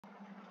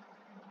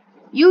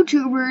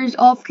YouTubers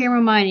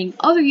off-camera mining.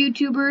 Other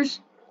YouTubers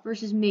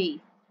versus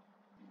me.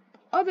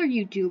 Other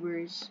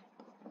YouTubers.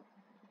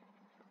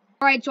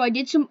 Alright, so I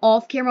did some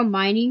off-camera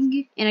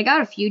mining, and I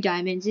got a few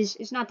diamonds.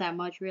 It's not that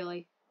much,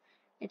 really.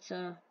 It's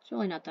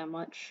really not that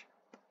much.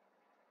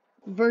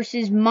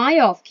 Versus my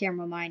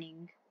off-camera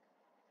mining.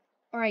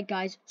 Alright,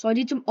 guys, so I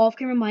did some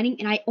off-camera mining,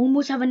 and I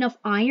almost have enough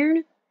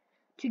iron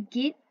to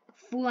get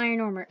full iron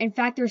armor. In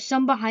fact, there's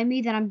some behind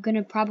me that I'm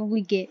gonna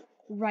probably get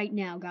right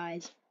now,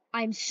 guys.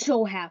 I'm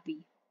so happy.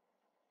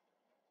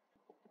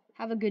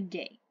 Have a good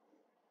day.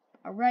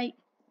 Alright?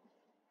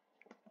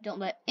 Don't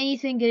let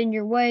anything get in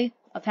your way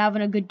of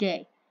having a good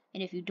day.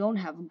 And if you don't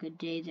have a good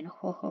day, then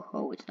ho ho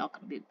ho, it's not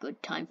gonna be a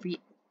good time for you.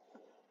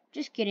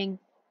 Just kidding.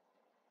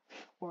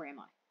 Or am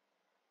I?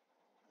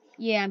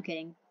 Yeah, I'm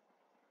kidding.